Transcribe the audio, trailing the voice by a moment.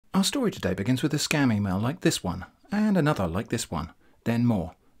Our story today begins with a scam email like this one, and another like this one, then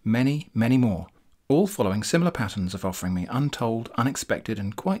more, many, many more, all following similar patterns of offering me untold, unexpected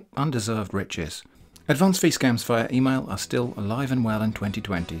and quite undeserved riches. Advance fee scams via email are still alive and well in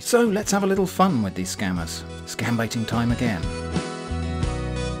 2020, so let's have a little fun with these scammers. Scambaiting time again.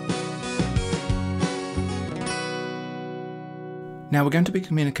 Now we're going to be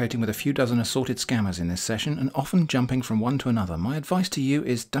communicating with a few dozen assorted scammers in this session and often jumping from one to another. My advice to you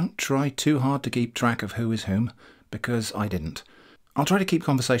is don't try too hard to keep track of who is whom, because I didn't. I'll try to keep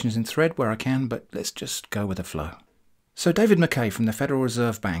conversations in thread where I can, but let's just go with the flow. So David McKay from the Federal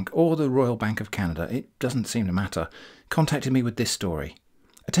Reserve Bank or the Royal Bank of Canada, it doesn't seem to matter, contacted me with this story.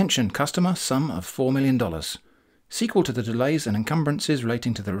 Attention customer, sum of $4 million. Sequel to the delays and encumbrances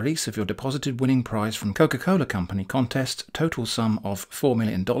relating to the release of your deposited winning prize from Coca-Cola Company contest, total sum of $4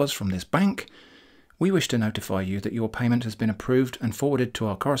 million from this bank, we wish to notify you that your payment has been approved and forwarded to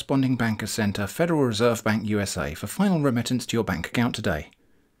our corresponding banker centre, Federal Reserve Bank USA, for final remittance to your bank account today.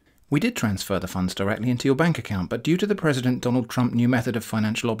 We did transfer the funds directly into your bank account, but due to the President Donald Trump new method of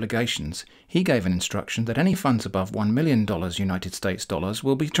financial obligations, he gave an instruction that any funds above $1 million United States dollars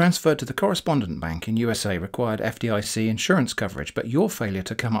will be transferred to the correspondent bank in USA required FDIC insurance coverage, but your failure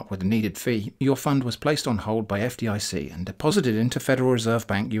to come up with the needed fee, your fund was placed on hold by FDIC and deposited into Federal Reserve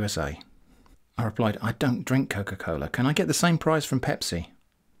Bank USA. I replied, I don't drink Coca-Cola. Can I get the same price from Pepsi?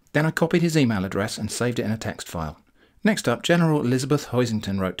 Then I copied his email address and saved it in a text file. Next up, General Elizabeth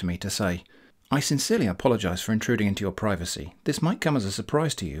Hoisington wrote to me to say, I sincerely apologise for intruding into your privacy. This might come as a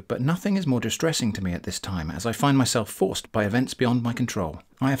surprise to you, but nothing is more distressing to me at this time, as I find myself forced by events beyond my control.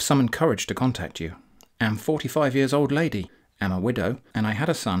 I have summoned courage to contact you. Am 45 years old lady, am a widow, and I had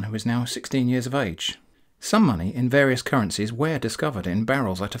a son who is now 16 years of age. Some money in various currencies were discovered in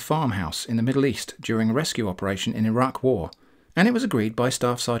barrels at a farmhouse in the Middle East during a rescue operation in Iraq War. And it was agreed by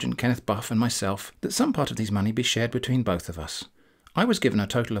Staff Sergeant Kenneth Buff and myself that some part of these money be shared between both of us. I was given a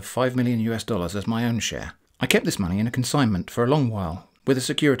total of $5 million as my own share. I kept this money in a consignment for a long while with a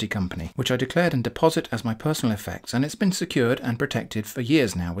security company, which I declared and deposit as my personal effects, and it's been secured and protected for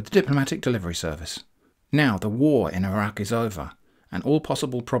years now with the Diplomatic Delivery Service. Now the war in Iraq is over, and all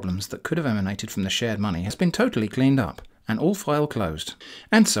possible problems that could have emanated from the shared money has been totally cleaned up, and all file closed,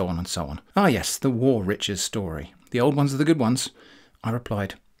 and so on and so on. Ah yes, the war riches story. The old ones are the good ones. I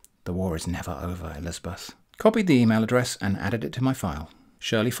replied, the war is never over, Elizabeth. Copied the email address and added it to my file.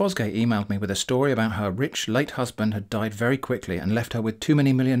 Shirley Fosgate emailed me with a story about her rich late husband had died very quickly and left her with too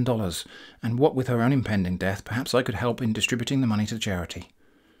many $1 million, and what with her own impending death, perhaps I could help in distributing the money to charity.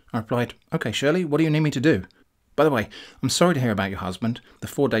 I replied, okay Shirley, what do you need me to do? By the way, I'm sorry to hear about your husband. The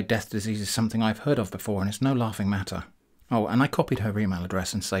 4-day death disease is something I've heard of before and it's no laughing matter. Oh, and I copied her email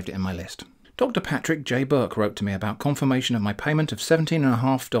address and saved it in my list. Dr. Patrick J. Burke wrote to me about confirmation of my payment of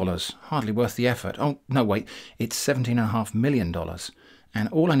 $17.50. Hardly worth the effort. Oh, no, wait, it's $17.5 million. And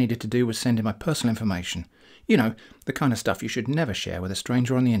all I needed to do was send him my personal information. You know, the kind of stuff you should never share with a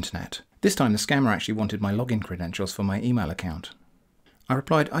stranger on the internet. This time the scammer actually wanted my login credentials for my email account. I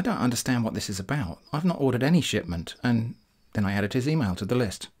replied, I don't understand what this is about. I've not ordered any shipment. And then I added his email to the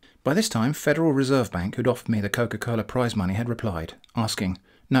list. By this time, Federal Reserve Bank, who'd offered me the Coca-Cola prize money, had replied, asking,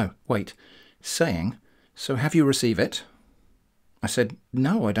 no, wait, saying, so have you received it? I said,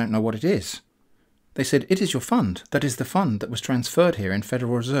 no, I don't know what it is. They said, it is your fund. That is the fund that was transferred here in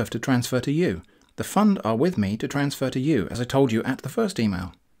Federal Reserve to transfer to you. The fund are with me to transfer to you, as I told you at the first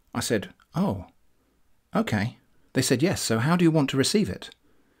email. I said, oh, okay. They said, yes, so how do you want to receive it?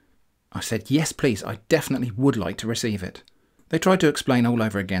 I said, yes, please, I definitely would like to receive it. They tried to explain all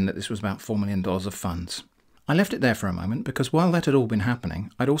over again that this was about $4 million of funds. I left it there for a moment because while that had all been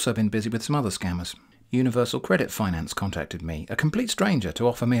happening, I'd also been busy with some other scammers. Universal Credit Finance contacted me, a complete stranger, to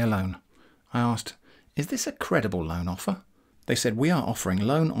offer me a loan. I asked, is this a credible loan offer? They said, we are offering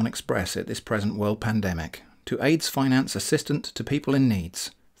Loan on Express at this present world pandemic, to AIDS finance assistant to people in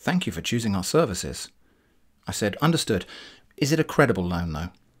needs. Thank you for choosing our services. I said, understood. Is it a credible loan though?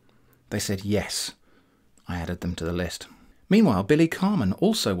 They said, yes. I added them to the list. Meanwhile, Billy Carmen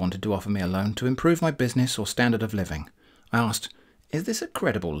also wanted to offer me a loan to improve my business or standard of living. I asked, is this a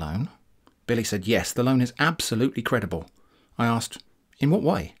credible loan? Billy said, yes, the loan is absolutely credible. I asked, in what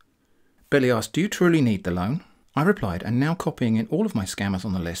way? Billy asked, do you truly need the loan? I replied, and now copying in all of my scammers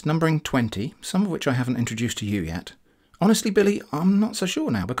on the list, numbering 20, some of which I haven't introduced to you yet. Honestly, Billy, I'm not so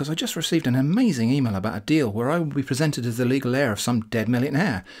sure now because I just received an amazing email about a deal where I will be presented as the legal heir of some dead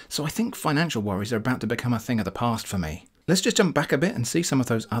millionaire, so I think financial worries are about to become a thing of the past for me. Let's just jump back a bit and see some of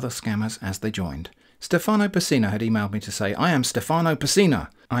those other scammers as they joined. Stefano Pessina had emailed me to say, I am Stefano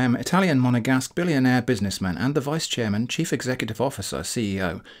Pessina. I am Italian Monegasque billionaire businessman and the Vice Chairman, Chief Executive Officer,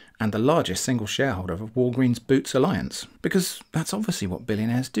 CEO, and the largest single shareholder of Walgreens Boots Alliance. Because that's obviously what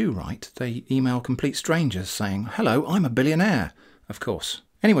billionaires do, right? They email complete strangers saying, hello, I'm a billionaire. Of course.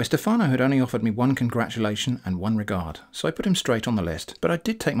 Anyway, Stefano had only offered me one congratulation and one regard, so I put him straight on the list. But I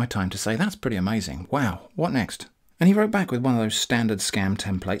did take my time to say, that's pretty amazing. Wow, what next? And he wrote back with one of those standard scam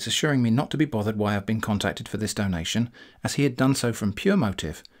templates assuring me not to be bothered why I've been contacted for this donation, as he had done so from pure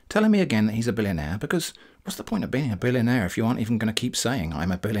motive, telling me again that he's a billionaire, because what's the point of being a billionaire if you aren't even going to keep saying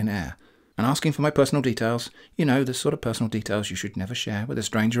I'm a billionaire? And asking for my personal details, you know, the sort of personal details you should never share with a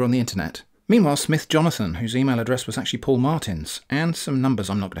stranger on the internet. Meanwhile, Smith Jonathan, whose email address was actually Paul Martin's, and some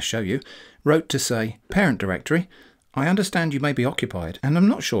numbers I'm not going to show you, wrote to say, Parent Directory, I understand you may be occupied, and I'm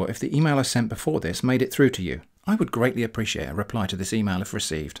not sure if the email I sent before this made it through to you. I would greatly appreciate a reply to this email if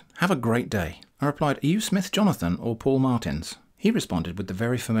received. Have a great day. I replied, are you Smith Jonathan or Paul Martins? He responded with the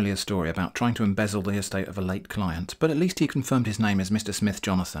very familiar story about trying to embezzle the estate of a late client, but at least he confirmed his name as Mr. Smith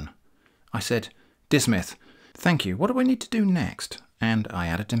Jonathan. I said, Dear Smith, thank you, what do I need to do next? And I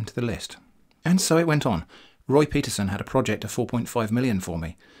added him to the list. And so it went on. Roy Peterson had a project of 4.5 million for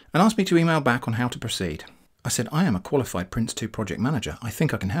me, and asked me to email back on how to proceed. I said, I am a qualified Prince 2 project manager, I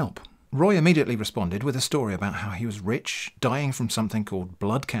think I can help. Roy immediately responded with a story about how he was rich, dying from something called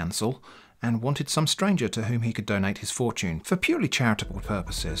blood cancer, and wanted some stranger to whom he could donate his fortune for purely charitable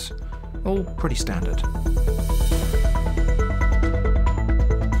purposes. All pretty standard.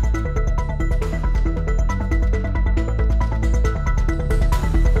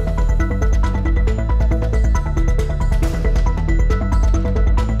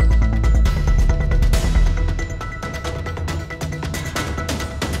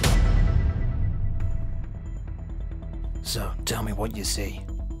 So, tell me what you see.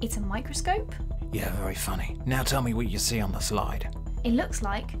 It's a microscope? Yeah, very funny. Now tell me what you see on the slide. It looks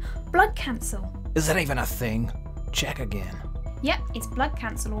like blood cancer. Is that even a thing? Check again. Yep, it's blood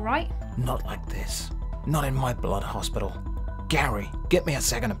cancer, alright. Not like this. Not in my blood hospital. Gary, get me a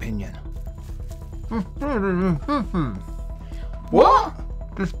second opinion. What?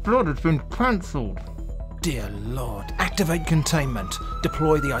 This blood has been cancelled. Dear Lord. Activate containment.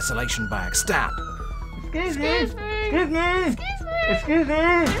 Deploy the isolation bag. Stat. Excuse me! Excuse me! Excuse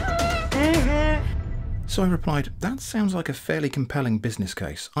me! Excuse me! So I replied, that sounds like a fairly compelling business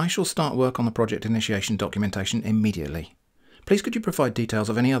case. I shall start work on the project initiation documentation immediately. Please could you provide details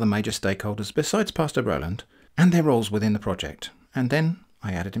of any other major stakeholders besides Pastor Roland and their roles within the project? And then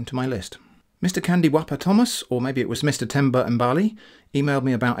I added him to my list. Mr. Kandiwapa Thomas, or maybe it was Mr. Temba Mbali, emailed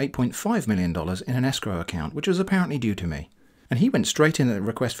me about $8.5 million in an escrow account, which was apparently due to me. And he went straight in at the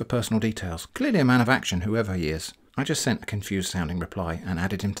request for personal details. Clearly a man of action, whoever he is. I just sent a confused-sounding reply and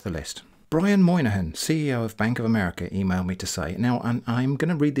added him to the list. Brian Moynihan, CEO of Bank of America, emailed me to say, now I'm going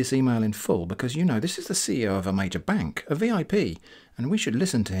to read this email in full because, you know, this is the CEO of a major bank, a VIP, and we should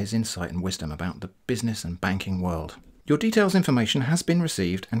listen to his insight and wisdom about the business and banking world. Your details information has been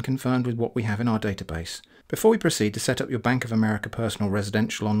received and confirmed with what we have in our database. Before we proceed to set up your Bank of America personal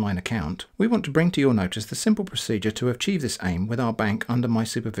residential online account, we want to bring to your notice the simple procedure to achieve this aim with our bank under my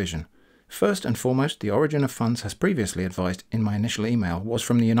supervision. First and foremost, the origin of funds, as previously advised in my initial email, was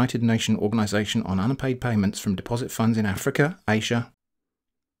from the United Nations Organization on Unpaid Payments from Deposit Funds in Africa, Asia,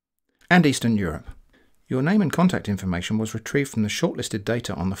 and Eastern Europe. Your name and contact information was retrieved from the shortlisted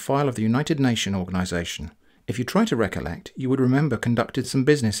data on the file of the United Nations Organization. If you try to recollect, you would remember conducted some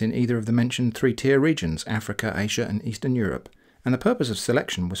business in either of the mentioned three-tier regions, Africa, Asia and Eastern Europe, and the purpose of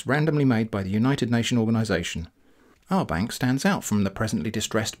selection was randomly made by the United Nations Organization. Our bank stands out from the presently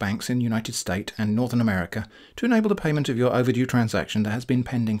distressed banks in the United States and Northern America to enable the payment of your overdue transaction that has been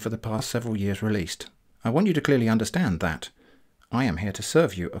pending for the past several years released. I want you to clearly understand that I am here to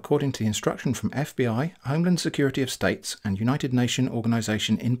serve you according to the instruction from FBI, Homeland Security of States and United Nations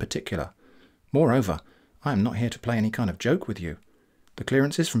Organization in particular. Moreover, I am not here to play any kind of joke with you. The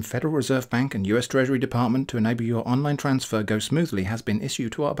clearances from Federal Reserve Bank and US Treasury Department to enable your online transfer go smoothly has been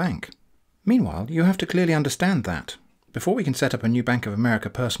issued to our bank. Meanwhile, you have to clearly understand that before we can set up a new Bank of America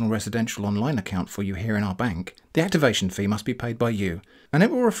personal residential online account for you here in our bank, the activation fee must be paid by you, and it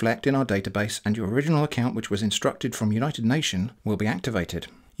will reflect in our database, and your original account, which was instructed from United Nations, will be activated.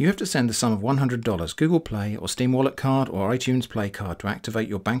 You have to send the sum of $100 Google Play or Steam Wallet card or iTunes Play card to activate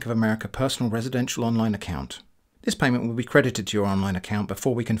your Bank of America personal residential online account. This payment will be credited to your online account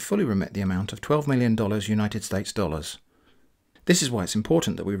before we can fully remit the amount of $12 million United States dollars. This is why it's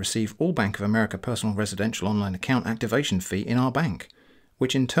important that we receive all Bank of America personal residential online account activation fee in our bank.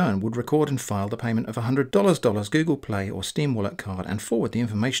 which in turn would record and file the payment of $100 Google Play or Steam Wallet card and forward the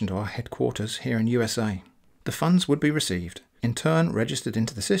information to our headquarters here in USA. The funds would be received, in turn registered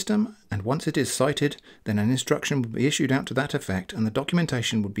into the system, and once it is cited, then an instruction would be issued out to that effect and the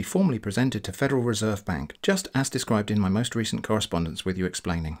documentation would be formally presented to Federal Reserve Bank, just as described in my most recent correspondence with you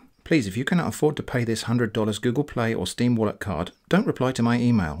explaining. Please, if you cannot afford to pay this $100 Google Play or Steam Wallet card, don't reply to my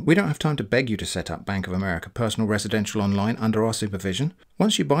email. We don't have time to beg you to set up Bank of America Personal Residential Online under our supervision.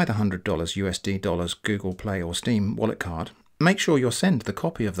 Once you buy the $100 USD dollars Google Play or Steam Wallet card, make sure you'll send the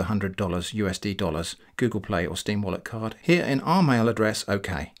copy of the $100 USD dollars Google Play or Steam Wallet card here in our mail address,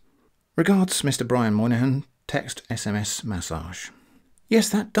 OK. Regards, Mr. Brian Moynihan, text SMS massage. Yes,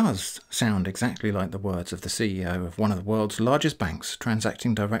 that does sound exactly like the words of the CEO of one of the world's largest banks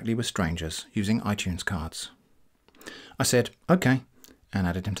transacting directly with strangers using iTunes cards. I said, OK, and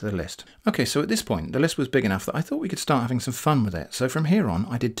added him to the list. OK, so at this point, the list was big enough that I thought we could start having some fun with it, so from here on,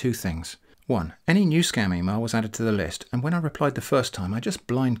 I did two things. One, any new scam email was added to the list, and when I replied the first time, I just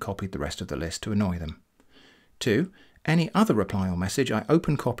blind copied the rest of the list to annoy them. Two, any other reply or message, I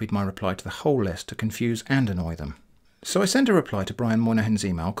open copied my reply to the whole list to confuse and annoy them. So I sent a reply to Brian Moynihan's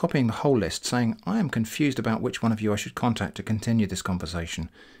email, copying the whole list, saying, I am confused about which one of you I should contact to continue this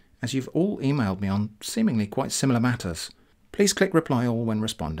conversation, as you've all emailed me on seemingly quite similar matters. Please click reply all when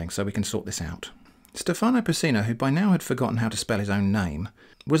responding so we can sort this out. Stefano Pacino, who by now had forgotten how to spell his own name,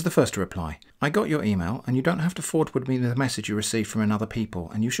 was the first to reply. I got your email, and you don't have to forward me the message you received from another people,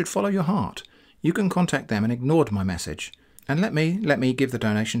 and you should follow your heart. You can contact them and ignored my message. And let me give the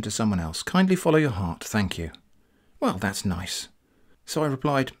donation to someone else. Kindly follow your heart, thank you. Well, that's nice. So I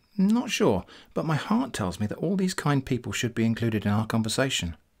replied, not sure, but my heart tells me that all these kind people should be included in our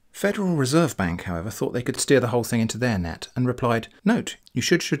conversation. Federal Reserve Bank, however, thought they could steer the whole thing into their net and replied, note, you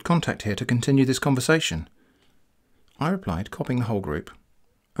should contact here to continue this conversation. I replied, copying the whole group.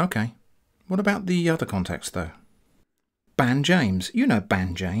 OK. What about the other contacts, though? Ban James, you know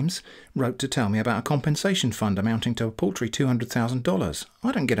Ban James, wrote to tell me about a compensation fund amounting to a paltry $200,000.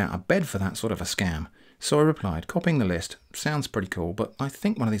 I don't get out of bed for that sort of a scam. So I replied, copying the list, sounds pretty cool, but I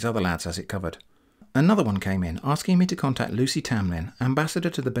think one of these other lads has it covered. Another one came in, asking me to contact Lucy Tamlin,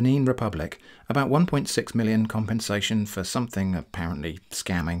 ambassador to the Benin Republic, about 1.6 million compensation for something apparently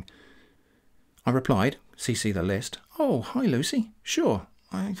scamming. I replied, CC the list, oh, hi Lucy, sure,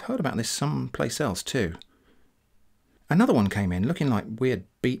 I've heard about this someplace else too. Another one came in, looking like weird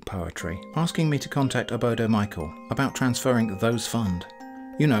beat poetry, asking me to contact Obodo Michael about transferring those fund.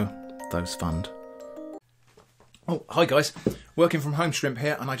 You know, those fund. Oh, hi guys, working from home Shrimp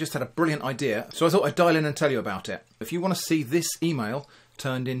here, and I just had a brilliant idea, so I thought I'd dial in and tell you about it. If you want to see this email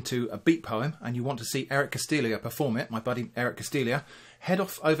turned into a beat poem, and you want to see Eric Castilla perform it, my buddy Eric Castilla, head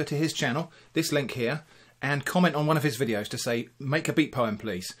off over to his channel, this link here, and comment on one of his videos to say, make a beat poem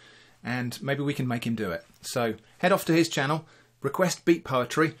please, and maybe we can make him do it. So head off to his channel, request beat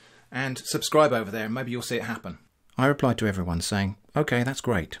poetry, and subscribe over there, and maybe you'll see it happen. I replied to everyone saying, OK, that's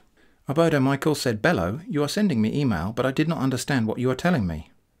great. Obodo Michael said, Bello, you are sending me email, but I did not understand what you are telling me.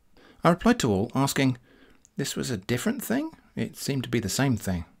 I replied to all, asking, this was a different thing? It seemed to be the same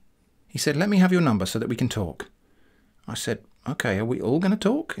thing. He said, let me have your number so that we can talk. I said, OK, are we all going to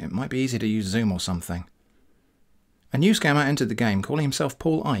talk? It might be easy to use Zoom or something. A new scammer entered the game, calling himself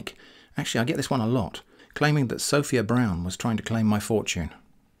Paul Ike. Actually, I get this one a lot, claiming that Sophier Brown was trying to claim my fortune.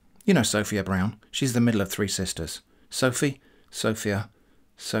 You know Sophier Brown. She's the middle of three sisters. Sophie, Sophia,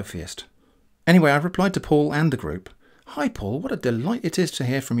 Sophiist. Anyway, I replied to Paul and the group. Hi Paul, what a delight it is to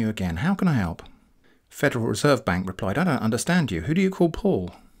hear from you again. How can I help? Federal Reserve Bank replied, I don't understand you. Who do you call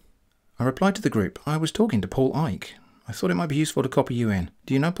Paul? I replied to the group, I was talking to Paul Ike. I thought it might be useful to copy you in.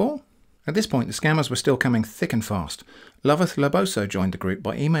 Do you know Paul? At this point, the scammers were still coming thick and fast. Loveth Laboso joined the group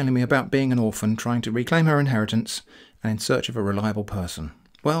by emailing me about being an orphan, trying to reclaim her inheritance, and in search of a reliable person.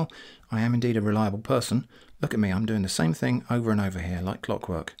 Well, I am indeed a reliable person. Look at me, I'm doing the same thing over and over here, like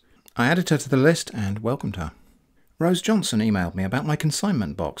clockwork. I added her to the list and welcomed her. Rose Johnson emailed me about my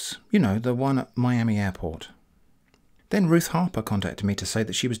consignment box. You know, the one at Miami Airport. Then Ruth Harper contacted me to say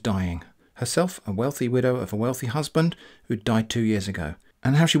that she was dying. Herself a wealthy widow of a wealthy husband who died 2 years ago.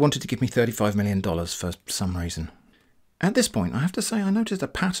 And how she wanted to give me $35 million for some reason. At this point, I have to say I noticed a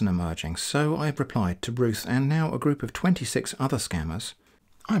pattern emerging, so I replied to Ruth and now a group of 26 other scammers.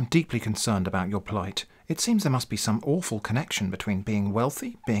 I'm deeply concerned about your plight. It seems there must be some awful connection between being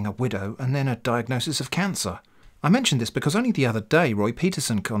wealthy, being a widow, and then a diagnosis of cancer. I mentioned this because only the other day Roy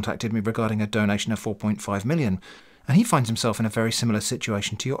Peterson contacted me regarding a donation of $4.5 million, and he finds himself in a very similar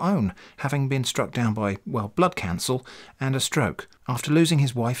situation to your own, having been struck down by, well, blood cancer and a stroke, after losing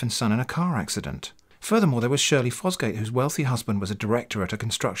his wife and son in a car accident. Furthermore, there was Shirley Fosgate, whose wealthy husband was a director at a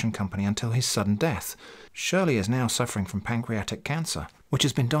construction company until his sudden death. Shirley is now suffering from pancreatic cancer, which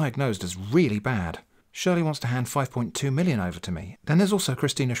has been diagnosed as really bad. Shirley wants to hand $5.2 million over to me. Then there's also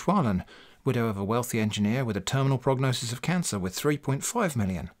Christina Schwalen, widow of a wealthy engineer with a terminal prognosis of cancer, with $3.5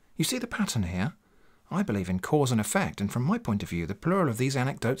 million. You see the pattern here? I believe in cause and effect, and from my point of view, the plural of these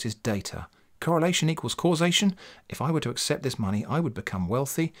anecdotes is data. Correlation equals causation. If I were to accept this money, I would become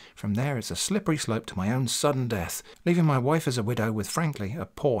wealthy. From there, it's a slippery slope to my own sudden death, leaving my wife as a widow with, frankly, a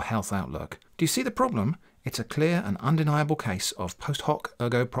poor health outlook. Do you see the problem? It's a clear and undeniable case of post hoc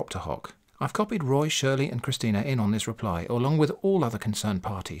ergo propter hoc. I've copied Roy, Shirley and Christina in on this reply, along with all other concerned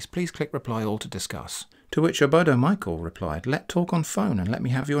parties. Please click reply all to discuss. To which Obodo Michael replied, let talk on phone and let me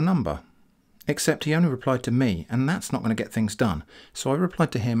have your number. Except he only replied to me, and that's not going to get things done. So I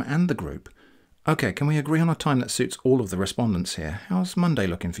replied to him and the group. Okay, can we agree on a time that suits all of the respondents here? How's Monday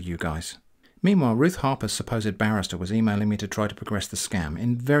looking for you guys? Meanwhile, Ruth Harper's supposed barrister was emailing me to try to progress the scam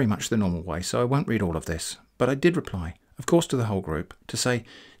in very much the normal way, so I won't read all of this. But I did reply, of course to the whole group, to say,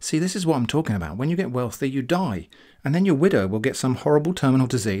 see, this is what I'm talking about. When you get wealthy, you die, and then your widow will get some horrible terminal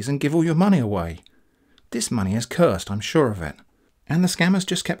disease and give all your money away. This money is cursed, I'm sure of it. And the scammers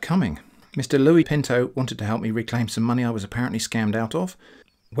just kept coming. Mr. Louis Pinto wanted to help me reclaim some money I was apparently scammed out of.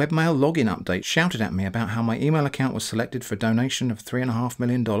 Webmail login update shouted at me about how my email account was selected for a donation of $3.5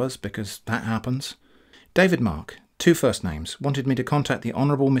 million, because that happens. David Mark, 2 first names, wanted me to contact the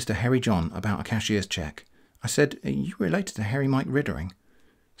Honourable Mr. Harry John about a cashier's cheque. I said, are you related to Harry Mike Riddering?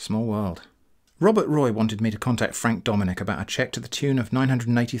 Small world. Robert Roy wanted me to contact Frank Dominic about a cheque to the tune of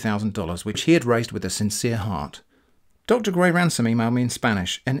 $980,000, which he had raised with a sincere heart. Dr. Gray Ransom emailed me in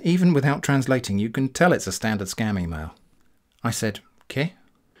Spanish, and even without translating, you can tell it's a standard scam email. I said, ¿Qué?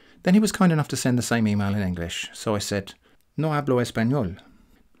 Then he was kind enough to send the same email in English, so I said, No hablo español.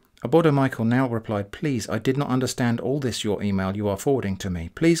 Obodo Michael now replied, please, I did not understand all this your email you are forwarding to me.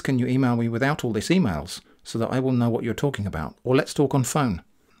 Please can you email me without all these emails, so that I will know what you're talking about, or let's talk on phone.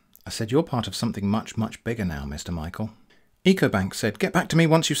 I said, you're part of something much, much bigger now, Mr. Michael. Ecobank said, get back to me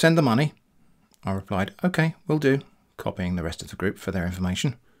once you send the money. I replied, okay, will do, copying the rest of the group for their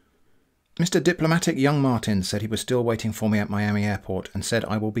information. Mr. Diplomatic Young Martin said he was still waiting for me at Miami Airport and said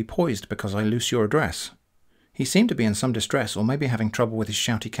I will be poised because I lose your address. He seemed to be in some distress or maybe having trouble with his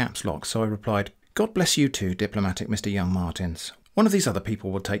shouty caps lock, so I replied, God bless you too, Diplomatic Mr. Young Martins. One of these other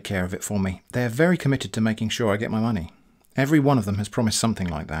people will take care of it for me. They are very committed to making sure I get my money. Every one of them has promised something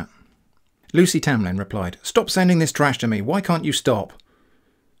like that. Lucy Tamlin replied, stop sending this trash to me. Why can't you stop?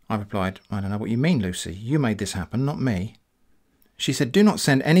 I replied, I don't know what you mean, Lucy. You made this happen, not me. She said, do not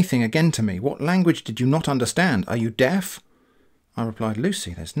send anything again to me. What language did you not understand? Are you deaf? I replied,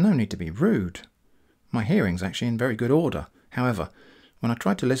 Lucy, there's no need to be rude. My hearing's actually in very good order. However, when I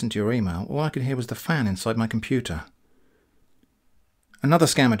tried to listen to your email, all I could hear was the fan inside my computer. Another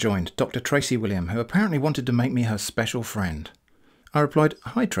scammer joined, Dr. Tracy William, who apparently wanted to make me her special friend. I replied,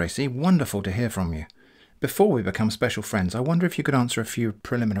 hi Tracy, wonderful to hear from you. Before we become special friends, I wonder if you could answer a few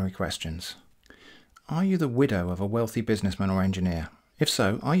preliminary questions. Are you the widow of a wealthy businessman or engineer? If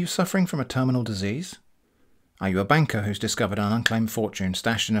so, are you suffering from a terminal disease? Are you a banker who's discovered an unclaimed fortune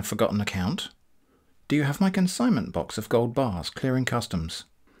stashed in a forgotten account? Do you have my consignment box of gold bars clearing customs?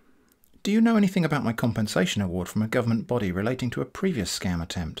 Do you know anything about my compensation award from a government body relating to a previous scam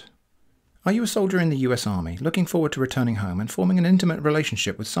attempt? Are you a soldier in the US Army, looking forward to returning home and forming an intimate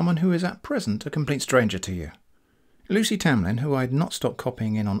relationship with someone who is at present a complete stranger to you? Lucy Tamlin, who I had not stopped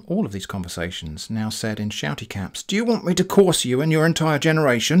copying in on all of these conversations, now said in shouty caps, do you want me to course you and your entire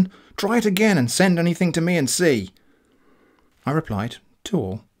generation? Try it again and send anything to me and see. I replied, to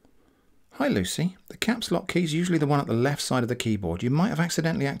all. Hi Lucy, the caps lock key's usually the one at the left side of the keyboard. You might have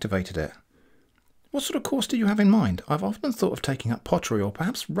accidentally activated it. What sort of course do you have in mind? I've often thought of taking up pottery or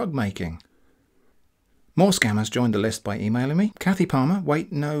perhaps rug making. More scammers joined the list by emailing me. Kathy Palmer,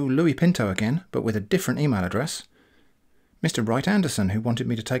 wait, no, Louis Pinto again, but with a different email address. Mr. Wright Anderson, who wanted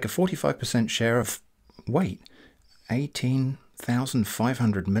me to take a 45% share of, wait,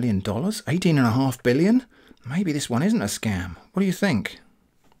 $18,500 million? $18.5 billion? Maybe this one isn't a scam. What do you think?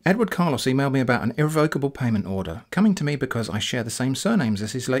 Edward Carlos emailed me about an irrevocable payment order, coming to me because I share the same surnames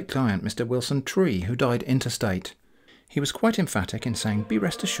as his late client, Mr. Wilson Tree, who died interstate. He was quite emphatic in saying, be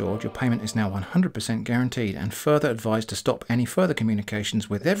rest assured your payment is now 100% guaranteed, and further advised to stop any further communications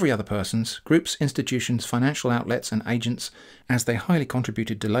with every other person's, groups, institutions, financial outlets and agents, as they highly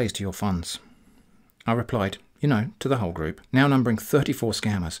contributed delays to your funds. I replied, to the whole group, now numbering 34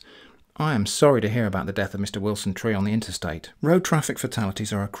 scammers. I am sorry to hear about the death of Mr. Wilson Tree on the interstate. Road traffic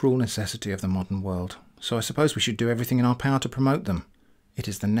fatalities are a cruel necessity of the modern world, so I suppose we should do everything in our power to promote them. It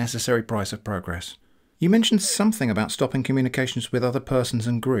is the necessary price of progress. You mentioned something about stopping communications with other persons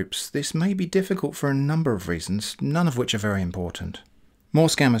and groups. This may be difficult for a number of reasons, none of which are very important. More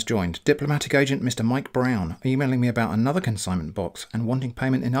scammers joined. Diplomatic agent Mr. Mike Brown, emailing me about another consignment box and wanting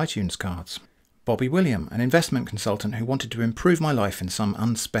payment in iTunes cards. Bobby William, an investment consultant who wanted to improve my life in some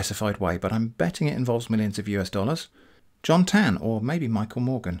unspecified way, but I'm betting it involves millions of US dollars. John Tan, or maybe Michael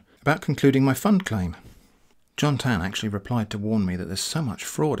Morgan, about concluding my fund claim. John Tan actually replied to warn me that there's so much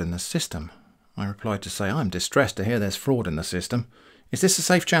fraud in the system. I replied to say, I'm distressed to hear there's fraud in the system. Is this a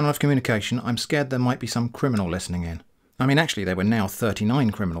safe channel of communication? I'm scared there might be some criminal listening in. I mean, actually, there were now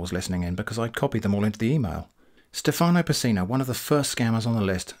 39 criminals listening in because I'd copied them all into the email. Stefano Pacino, one of the first scammers on the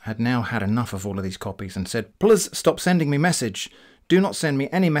list, had now had enough of all of these copies and said, "Please stop sending me message. Do not send me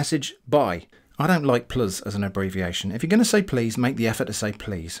any message. Bye." I don't like please as an abbreviation. If you're going to say please, make the effort to say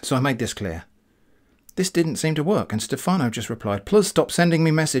please. So I made this clear. This didn't seem to work, and Stefano just replied, "Please stop sending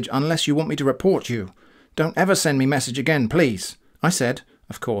me message unless you want me to report you. Don't ever send me message again, please." I said,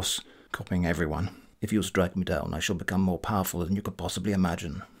 of course, copying everyone, "If you'll strike me down, I shall become more powerful than you could possibly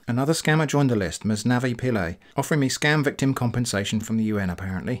imagine." Another scammer joined the list, Ms. Navi Pillay, offering me scam victim compensation from the UN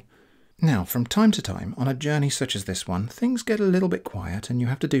apparently. Now, from time to time, on a journey such as this one, things get a little bit quiet and you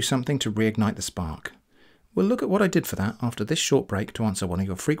have to do something to reignite the spark. We'll look at what I did for that after this short break to answer one of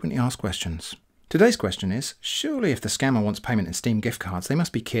your frequently asked questions. Today's question is, surely if the scammer wants payment in Steam gift cards, they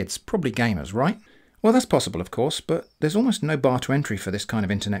must be kids, probably gamers, right? Well, that's possible, of course, but there's almost no bar to entry for this kind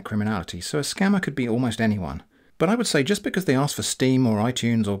of internet criminality, so a scammer could be almost anyone. But I would say just because they ask for Steam or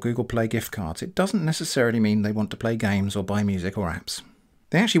iTunes or Google Play gift cards, it doesn't necessarily mean they want to play games or buy music or apps.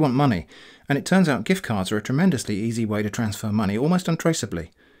 They actually want money, and it turns out gift cards are a tremendously easy way to transfer money, almost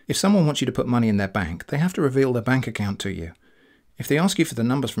untraceably. If someone wants you to put money in their bank, they have to reveal their bank account to you. If they ask you for the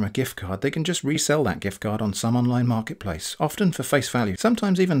numbers from a gift card, they can just resell that gift card on some online marketplace, often for face value,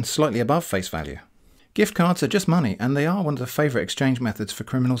 sometimes even slightly above face value. Gift cards are just money, and they are one of the favourite exchange methods for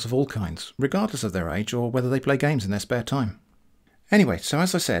criminals of all kinds, regardless of their age or whether they play games in their spare time. Anyway, so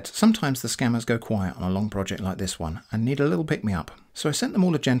as I said, sometimes the scammers go quiet on a long project like this one and need a little pick-me-up, so I sent them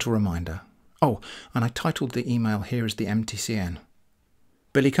all a gentle reminder. Oh, and I titled the email, "Here is the MTCN."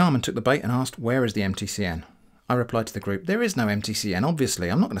 Billy Carmen took the bait and asked, "Where is the MTCN?" I replied to the group, "There is no MTCN, obviously.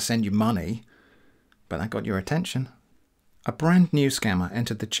 I'm not going to send you money." But that got your attention. A brand new scammer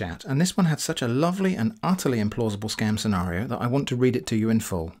entered the chat, and this one had such a lovely and utterly implausible scam scenario that I want to read it to you in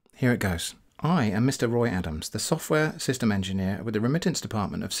full. Here it goes. I am Mr. Roy Adams, the software system engineer with the remittance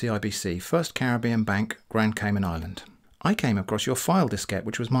department of CIBC, First Caribbean Bank, Grand Cayman Island. I came across your file diskette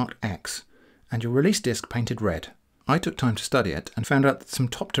which was marked X, and your release disk painted red. I took time to study it and found out that some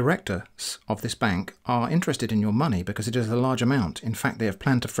top directors of this bank are interested in your money because it is a large amount. In fact, they have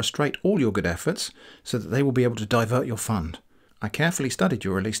planned to frustrate all your good efforts so that they will be able to divert your fund. I carefully studied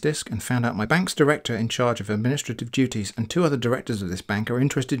your release disk and found out my bank's director in charge of administrative duties and 2 other directors of this bank are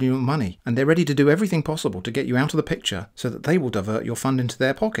interested in your money, and they're ready to do everything possible to get you out of the picture so that they will divert your fund into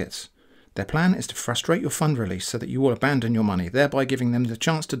their pockets. Their plan is to frustrate your fund release so that you will abandon your money, thereby giving them the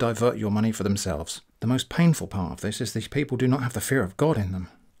chance to divert your money for themselves. The most painful part of this is these people do not have the fear of God in them.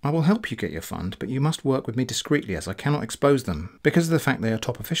 I will help you get your fund, but you must work with me discreetly as I cannot expose them, because of the fact they are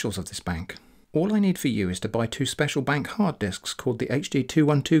top officials of this bank. All I need for you is to buy 2 special bank hard disks called the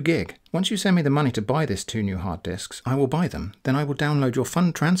HD212 gig. Once you send me the money to buy these 2 new hard disks, I will buy them. Then I will download your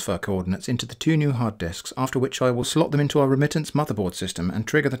fund transfer coordinates into the 2 new hard disks, after which I will slot them into our remittance motherboard system and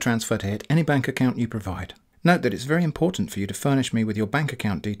trigger the transfer to hit any bank account you provide. Note that it's very important for you to furnish me with your bank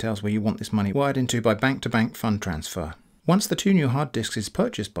account details where you want this money wired into by bank-to-bank fund transfer. Once the 2 new hard disks is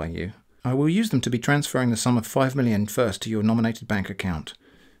purchased by you, I will use them to be transferring the sum of 5 million first to your nominated bank account.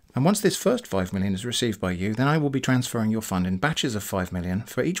 And once this first 5 million is received by you, then I will be transferring your fund in batches of 5 million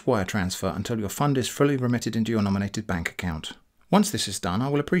for each wire transfer until your fund is fully remitted into your nominated bank account. Once this is done, I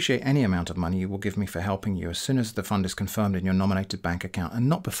will appreciate any amount of money you will give me for helping you as soon as the fund is confirmed in your nominated bank account, and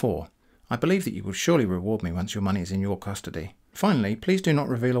not before. I believe that you will surely reward me once your money is in your custody. Finally, please do not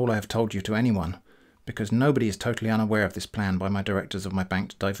reveal all I have told you to anyone, because nobody is totally unaware of this plan by my directors of my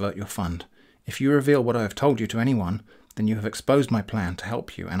bank to divert your fund. If you reveal what I have told you to anyone, then you have exposed my plan to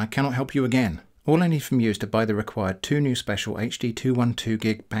help you, and I cannot help you again. All I need from you is to buy the required 2 new special HD212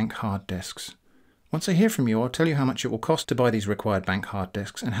 gig bank hard disks. Once I hear from you, I'll tell you how much it will cost to buy these required bank hard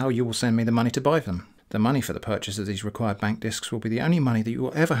disks and how you will send me the money to buy them. The money for the purchase of these required bank disks will be the only money that you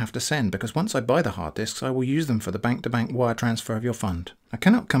will ever have to send, because once I buy the hard disks, I will use them for the bank-to-bank wire transfer of your fund. I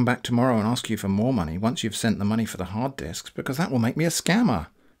cannot come back tomorrow and ask you for more money once you've sent the money for the hard disks, because that will make me a scammer.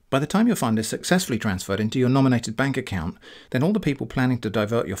 By the time your fund is successfully transferred into your nominated bank account, then all the people planning to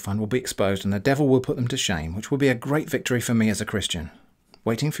divert your fund will be exposed and the devil will put them to shame, which will be a great victory for me as a Christian.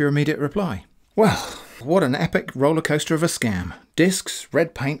 Waiting for your immediate reply. Well, what an epic roller coaster of a scam. Discs,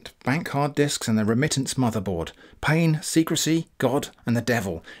 red paint, bank hard discs and the remittance motherboard. Pain, secrecy, God and the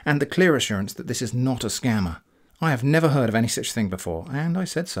devil. And the clear assurance that this is not a scammer. I have never heard of any such thing before, and I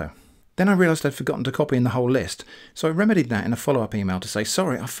said so. Then I realised I'd forgotten to copy in the whole list, so I remedied that in a follow-up email to say,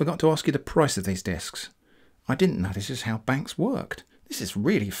 sorry, I forgot to ask you the price of these discs. I didn't know this is how banks worked. This is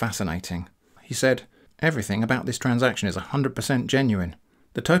really fascinating. He said, everything about this transaction is 100% genuine.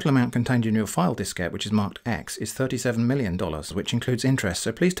 The total amount contained in your file diskette, which is marked X, is $37 million, which includes interest,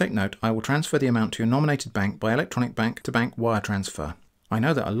 so please take note, I will transfer the amount to your nominated bank by electronic bank-to-bank wire transfer. I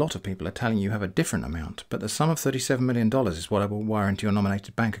know that a lot of people are telling you have a different amount, but the sum of $37 million is what I will wire into your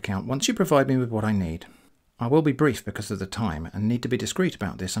nominated bank account once you provide me with what I need. I will be brief because of the time and need to be discreet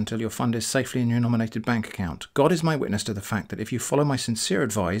about this until your fund is safely in your nominated bank account. God is my witness to the fact that if you follow my sincere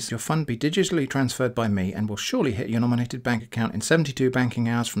advice, your fund be digitally transferred by me and will surely hit your nominated bank account in 72 banking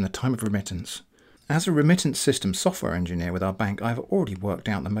hours from the time of remittance. As a remittance system software engineer with our bank, I have already worked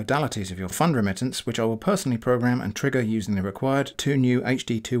out the modalities of your fund remittance, which I will personally program and trigger using the required 2 new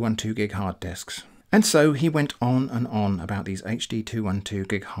HD 212 gig hard disks. And so he went on and on about these HD 212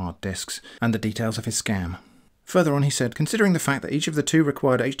 gig hard disks and the details of his scam. Further on he said, considering the fact that each of the 2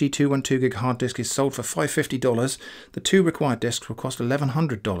 required HD 212 gig hard disk is sold for $550, the 2 required disks will cost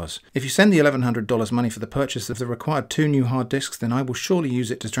 $1,100. If you send the $1,100 money for the purchase of the required 2 new hard disks, then I will surely use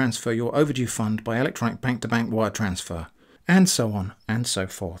it to transfer your overdue fund by electronic bank-to-bank wire transfer. And so on, and so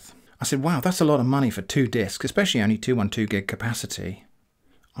forth. I said, wow, that's a lot of money for 2 disks, especially only 212 gig capacity.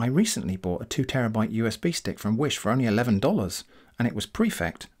 I recently bought a 2 terabyte USB stick from Wish for only $11, and it was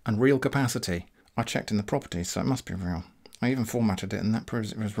prefect and real capacity. I checked in the properties, so it must be real. I even formatted it, and that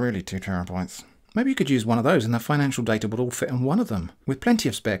proves it was really 2 terabytes. Maybe you could use one of those and the financial data would all fit on one of them, with plenty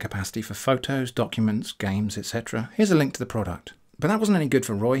of spare capacity for photos, documents, games, etc. Here's a link to the product. But that wasn't any good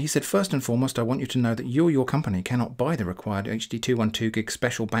for Roy. He said, first and foremost, I want you to know that you or your company cannot buy the required HD 212 gig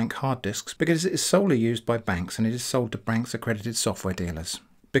special bank hard disks because it is solely used by banks and it is sold to banks accredited software dealers.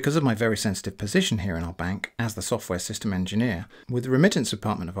 Because of my very sensitive position here in our bank as the software system engineer with the remittance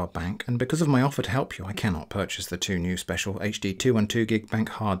department of our bank, and because of my offer to help you, I cannot purchase the 2 new special HD 212 gig bank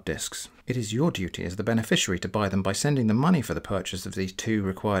hard disks. It is your duty as the beneficiary to buy them by sending the money for the purchase of these 2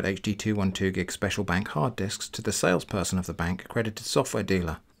 required HD 212 gig special bank hard disks to the salesperson of the bank accredited software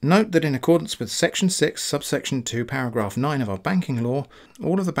dealer. Note that in accordance with Section 6, Subsection 2, Paragraph 9 of our banking law,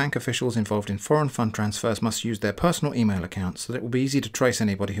 all of the bank officials involved in foreign fund transfers must use their personal email accounts so that it will be easy to trace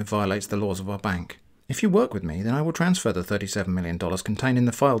anybody who violates the laws of our bank. If you work with me, then I will transfer the $37 million contained in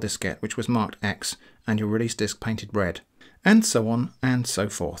the file diskette which was marked X and your release disk painted red. And so on and so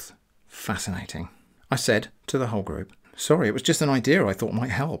forth. Fascinating. I said to the whole group, sorry, it was just an idea I thought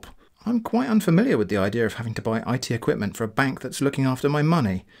might help. I'm quite unfamiliar with the idea of having to buy IT equipment for a bank that's looking after my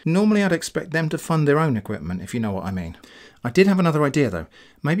money. Normally I'd expect them to fund their own equipment, if you know what I mean. I did have another idea though.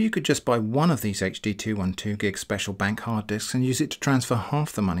 Maybe you could just buy one of these HD 212 gig special bank hard disks and use it to transfer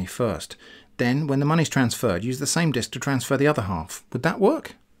half the money first. Then, when the money's transferred, use the same disk to transfer the other half. Would that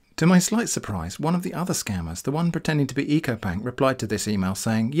work? To my slight surprise, one of the other scammers, the one pretending to be EcoBank, replied to this email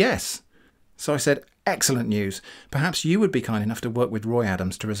saying, yes. So I said, excellent news. Perhaps you would be kind enough to work with Roy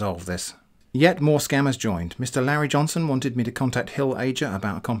Adams to resolve this. Yet more scammers joined. Mr. Larry Johnson wanted me to contact Hill Ager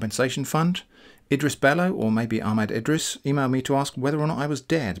about a compensation fund. Idris Bello, or maybe Ahmed Idris, emailed me to ask whether or not I was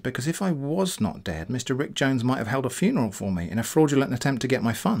dead, because if I was not dead, Mr. Rick Jones might have held a funeral for me in a fraudulent attempt to get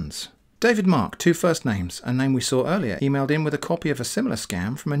my funds. David Mark, 2 first names, a name we saw earlier, emailed in with a copy of a similar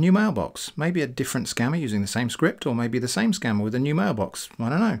scam from a new mailbox. Maybe a different scammer using the same script, or maybe the same scammer with a new mailbox. I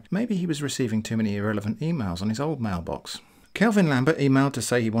don't know. Maybe he was receiving too many irrelevant emails on his old mailbox. Kelvin Lambert emailed to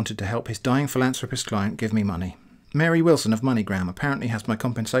say he wanted to help his dying philanthropist client give me money. Mary Wilson of MoneyGram apparently has my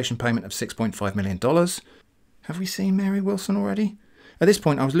compensation payment of $6.5 million. Have we seen Mary Wilson already? At this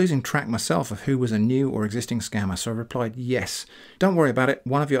point, I was losing track myself of who was a new or existing scammer, so I replied, yes. Don't worry about it.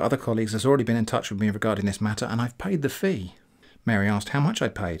 One of your other colleagues has already been in touch with me regarding this matter, and I've paid the fee. Mary asked how much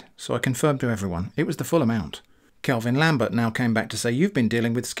I'd paid, so I confirmed to everyone it was the full amount. Kelvin Lambert now came back to say you've been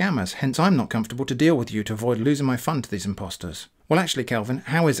dealing with scammers, hence I'm not comfortable to deal with you to avoid losing my fund to these imposters. Well, actually, Kelvin,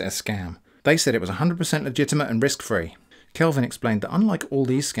 how is it a scam? They said it was 100% legitimate and risk-free. Kelvin explained that unlike all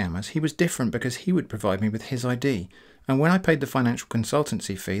these scammers, he was different because he would provide me with his ID. And when I paid the financial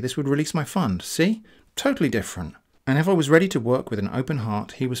consultancy fee, this would release my fund. See? Totally different. And if I was ready to work with an open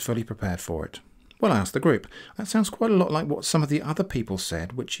heart, he was fully prepared for it. Well, I asked the group. That sounds quite a lot like what some of the other people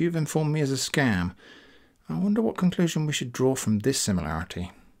said, which you've informed me is a scam. I wonder what conclusion we should draw from this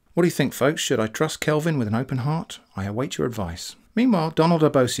similarity. What do you think, folks? Should I trust Kelvin with an open heart? I await your advice. Meanwhile, Donald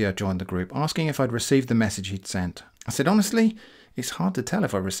Abosio joined the group, asking if I'd received the message he'd sent. I said, honestly, It's hard to tell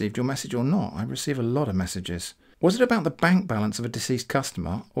if I received your message or not. I receive a lot of messages. Was it about the bank balance of a deceased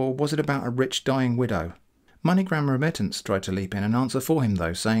customer, or was it about a rich dying widow? MoneyGram Remittance tried to leap in and answer for him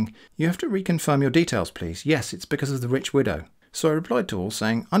though, saying, "You have to reconfirm your details please. Yes, it's because of the rich widow." So I replied to all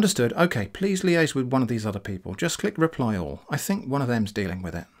saying, "Understood, okay, please liaise with one of these other people. Just click reply all. I think one of them's dealing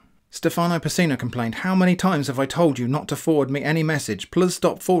with it." Stefano Pacino complained, "How many times have I told you not to forward me any message? Please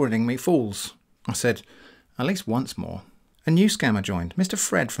stop forwarding me, fools." I said, "At least once more." A new scammer joined, Mr.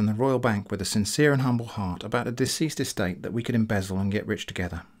 Fred from the Royal Bank, with a sincere and humble heart about a deceased estate that we could embezzle and get rich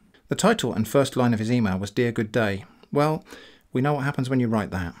together. The title and first line of his email was "Dear Good Day." Well, we know what happens when you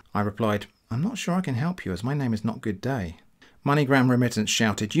write that. I replied, "I'm not sure I can help you as my name is not Good Day." MoneyGram Remittance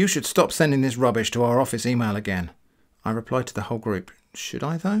shouted, "You should stop sending this rubbish to our office email again." I replied to the whole group, "Should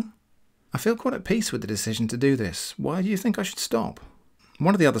I though? I feel quite at peace with the decision to do this. Why do you think I should stop?"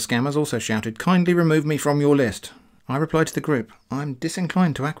 One of the other scammers also shouted, "Kindly remove me from your list." I replied to the group, "I'm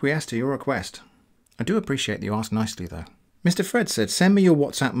disinclined to acquiesce to your request." I do appreciate that you asked nicely though. Mr. Fred said, "Send me your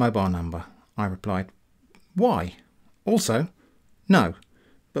WhatsApp mobile number." I replied, "Why?" Also, "No,"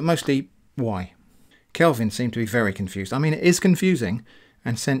 but mostly, "Why?" Kelvin seemed to be very confused. I mean, it is confusing,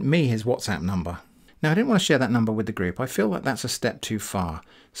 and sent me his WhatsApp number. Now, I didn't want to share that number with the group. I feel like that's a step too far.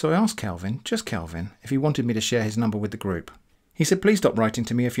 So I asked Kelvin, just Kelvin, if he wanted me to share his number with the group. He said, "Please stop writing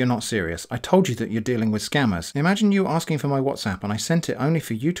to me if you're not serious. I told you that you're dealing with scammers. Imagine you asking for my WhatsApp and I sent it only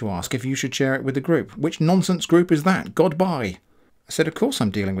for you to ask if you should share it with the group. Which nonsense group is that? Goodbye." I said, "Of course I'm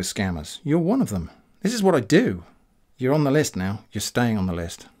dealing with scammers. You're one of them. This is what I do." You're on the list now. You're staying on the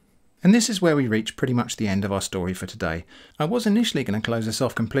list. And this is where we reach pretty much the end of our story for today. I was initially going to close this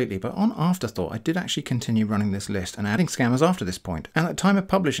off completely, but on afterthought I did actually continue running this list and adding scammers after this point. And at the time of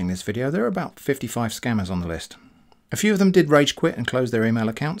publishing this video there are about 55 scammers on the list. A few of them did rage quit and close their email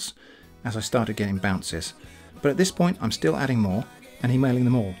accounts as I started getting bounces. But at this point I'm still adding more and emailing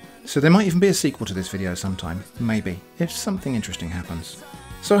them all. So there might even be a sequel to this video sometime, maybe, if something interesting happens.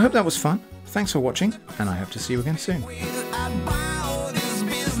 So I hope that was fun. Thanks for watching and I hope to see you again soon.